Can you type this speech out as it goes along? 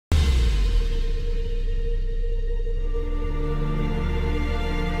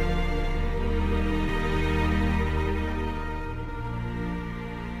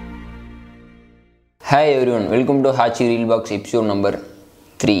Hi everyone, welcome to Hachchi Reel Box episode number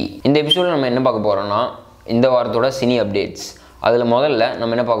 3. இந்த எபிசோட்ல நம்ம என்ன பார்க்க போறோம்னா இந்த வாரத்தோட சினி அப்டேட்ஸ். அதுல முதல்ல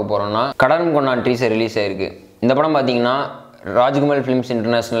நம்ம என்ன பார்க்க போறோம்னா கடனம் கொண்டான் டீசர் ரிலீஸ் ஆயிருக்கு. இந்த படம் பாத்தீங்கன்னா Rajkumar films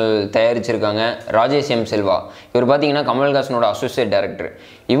international தயாரிச்சிருக்காங்க. Rajesh M Selva இவர் பாத்தீங்கன்னா கமல்ஹாசனோட அசோசியேட் டைரக்டர்.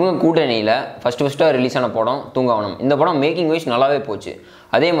 இவங்க கூட்டணியில ஃபர்ஸ்ட் ரிலீஸ் ஆன படம் தூங்காவனம். இந்த படம் மேக்கிங் வைஸ் நல்லாவே போச்சு.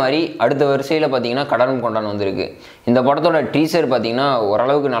 அதே மாதிரி அடுத்த வரிசையில் பார்த்தீங்கன்னா கடனம் கொண்டான் வந்திருக்கு. இந்த படத்தோட டீசர் பார்த்தீங்கன்னா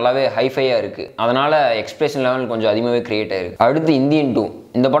ஓரளவுக்கு நல்லாவே ஹைஃபையாக இருக்குது. அதனால் எக்ஸ்பிரஷன் லெவல் கொஞ்சம் அதிகமாகவே க்ரியேட் ஆயிருக்கு. அடுத்து இந்தியன் 2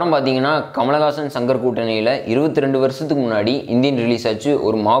 இந்த படம் பார்த்தீங்கன்னா கமல்ஹாசன் சங்கர் கூட்டணியில் 22 வருஷத்துக்கு முன்னாடி இந்தியன் ரிலீஸ் ஆச்சு.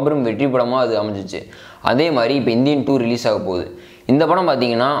 ஒரு மாபெரும் வெற்றி படமாக அது அமைஞ்சிச்சு. அதே மாதிரி இப்போ இந்தியன் 2 ரிலீஸ் ஆக போகுது. இந்த படம்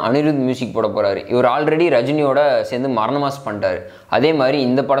பார்த்தீங்கன்னா அனிருத் மியூசிக் போட போகிறாரு. இவர் ஆல்ரெடி ரஜினியோட சேர்ந்து மரணமாஸ் பண்ணிட்டார். அதே மாதிரி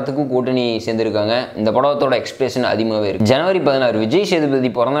இந்த படத்துக்கும் கூட்டணி சேர்ந்துருக்காங்க. இந்த படத்தோட எக்ஸ்பிரஷன் அதிகமாகவே இருக்குது. ஜனவரி 16 விஜய்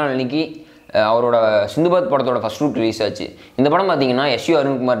சேதுபதி பிறந்தநாள் அன்னைக்கு அவரோட சிந்துபாத் படத்தோட ஃபர்ஸ்ட் லுக் ரிலீஸ் ஆச்சு. இந்த படம் பார்த்தீங்கன்னா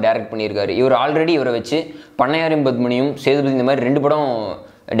அருண்குமார் டைரக்ட் பண்ணியிருக்காரு. இவர் ஆல்ரெடி இவரை வச்சு பண்ணையாரும் பத்மினியும் சேதுபதி இந்த மாதிரி 2 படம்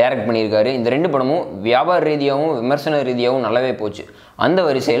டைரக்ட் பண்ணியிருக்காரு. இந்த 2 படமும் வியாபார ரீதியாகவும் விமர்சன ரீதியாகவும் நல்லாவே போச்சு. அந்த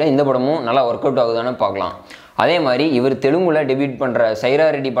வரிசையில் இந்த படமும் நல்லா ஒர்க் அவுட் ஆகுதானு பார்க்கலாம். அதே மாதிரி இவர் தெலுங்குல டெபியூட் பண்ணுற சைரா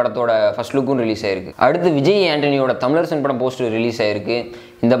ரெட்டி படத்தோட ஃபர்ஸ்ட் லுக்கும் ரிலீஸ் ஆயிருக்கு. அடுத்து விஜய் ஆண்டனியோட தமிழரசன் படம் போஸ்டர் ரிலீஸ் ஆயிருக்கு.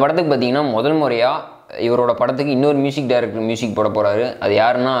 இந்த படத்துக்கு பார்த்தீங்கன்னா முதல் முறையாக இவரோட படத்துக்கு இன்னொரு மியூசிக் டைரக்டர் மியூசிக் போட போகிறாரு. அது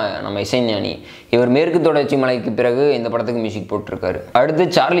யாருன்னா நம்ம இசைஞானி. இவர் மேற்கு தொடர்ச்சி மலைக்கு பிறகு இந்த படத்துக்கு மியூசிக் போட்டிருக்காரு. அடுத்து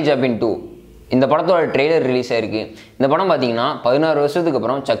சார்லி சாப்ளின் 2 இந்த படத்தோட ட்ரெய்லர் ரிலீஸ் ஆயிருக்கு. இந்த படம் பார்த்தீங்கன்னா 16 வருஷத்துக்கு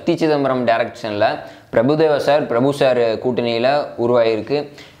அப்புறம் சக்தி சிதம்பரம் டைரக்ஷனில் பிரபுதேவா சார் பிரபு சார் கூட்டணியில் உருவாகிருக்கு.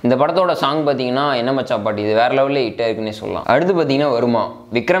 இந்த படத்தோட சாங் பார்த்தீங்கன்னா என்ன மச்சா பாட்டு இது வேறு லெவலில் ஹிட் ஆயிருக்குன்னே சொல்லலாம். அடுத்து பார்த்தீங்கன்னா வருமா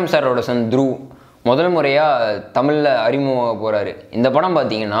விக்ரம் சாரோட சன் த்ருவ் முதல் முறையாக தமிழில் அறிமுகமாக போகிறாரு. இந்த படம்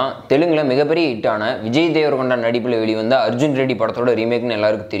பார்த்தீங்கன்னா தெலுங்கில் மிகப்பெரிய ஹிட்டான விஜய் தேவரகொண்டா நடிப்பில் வெளிவந்த அர்ஜுன் ரெட்டி படத்தோட ரீமேக்னு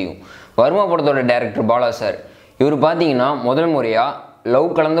எல்லாருக்கும் தெரியும். வருமா படத்தோட டைரக்டர் பாலா சார் இவர் பார்த்தீங்கன்னா முதல் முறையாக லவ்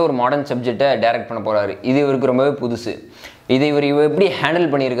கலந்த ஒரு மாடர்ன் சப்ஜெக்டை டைரக்ட் பண்ண போகிறாரு. இது இவருக்கு ரொம்பவே புதுசு. இவர் எப்படி ஹேண்டில்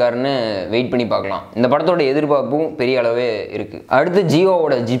பண்ணியிருக்காருன்னு வெயிட் பண்ணி பார்க்கலாம். இந்த படத்தோட எதிர்பார்ப்பும் பெரிய அளவே இருக்குது. அடுத்து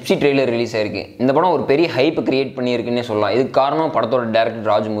ஜியோவோட ஜிப்சி ட்ரெய்லர் ரிலீஸ் ஆயிருக்கு. இந்த படம் ஒரு பெரிய ஹைப் கிரியேட் பண்ணியிருக்குன்னே சொல்லலாம். இதுக்கு காரணம் படத்தோட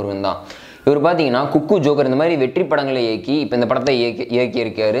டைரக்டர் ராஜ்முருகன் தான். இவர் பார்த்தீங்கன்னா குக்கு ஜோக்கர் இந்த மாதிரி வெற்றி படங்களை இயக்கி இப்போ இந்த படத்தை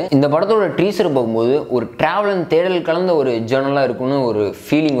இயக்கியிருக்காரு. இந்த படத்தோட ட்ரீசர் பார்க்கும்போது ஒரு ட்ராவல் அண்ட் தேடல் கலந்த ஒரு ஜேர்னலாக இருக்குன்னு ஒரு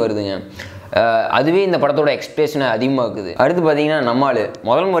ஃபீலிங் வருதுங்க. அதுவே இந்த படத்தோட எக்ஸ்பிரஷனை அதிகமாக்குது. அடுத்து பார்த்தீங்கன்னா நம்மால்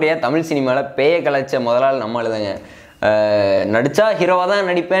முதல் முறையாக தமிழ் சினிமாவில் பேய கலைச்ச முதலாள் நம்மால் தாங்க. நடித்தா ஹீரோவாக தான்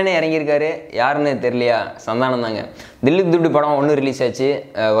நடிப்பேன்னு இறங்கியிருக்காரு. யாருன்னு தெரியலையா? சந்தானம் தாங்க. தில்லிக் துட்டு படம் 1 ரிலீஸ் ஆச்சு.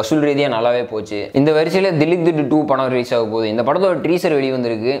 வசூல் ரீதியாக நல்லாவே போச்சு. இந்த வரிசையில் தில்லிக் துட்டு 2 படம் ரிலீஸ் ஆக போகுது. இந்த படத்தோட ட்ரீசர்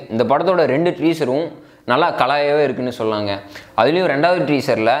வெளிவந்திருக்கு. இந்த படத்தோட 2 ட்ரீசரும் நல்லா கலாயாகவே இருக்குன்னு சொல்லாங்க. அதுலேயும் 2வது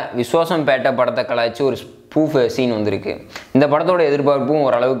ட்ரீசரில் விஸ்வாசம் பேட்டை படத்தை கலாய்ச்சி ஒரு ஸ்பூஃப் சீன் வந்திருக்கு. இந்த படத்தோட எதிர்பார்ப்பும்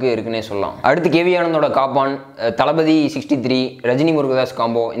ஓரளவுக்கு இருக்குன்னே சொல்லலாம். அடுத்து கேவி ஆனந்தோட காப்பான், தளபதி 63, ரஜினி முருகதாஸ்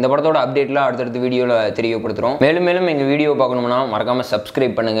காம்போ இந்த படத்தோட அப்டேட்லாம் அடுத்தடுத்த வீடியோவில் தெரியப்படுத்துகிறோம். மேலும் எங்கள் வீடியோ பார்க்கணும்னா மறக்காமல்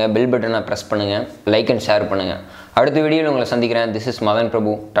சப்ஸ்கிரைப் பண்ணுங்கள், பெல் பட்டனை ப்ரெஸ் பண்ணுங்கள், லைக் அண்ட் ஷேர் பண்ணுங்கள். அடுத்த வீடியோவில் உங்களை சந்திக்கிறேன். This is Madan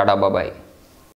Prabhu. Tata பாபாய்.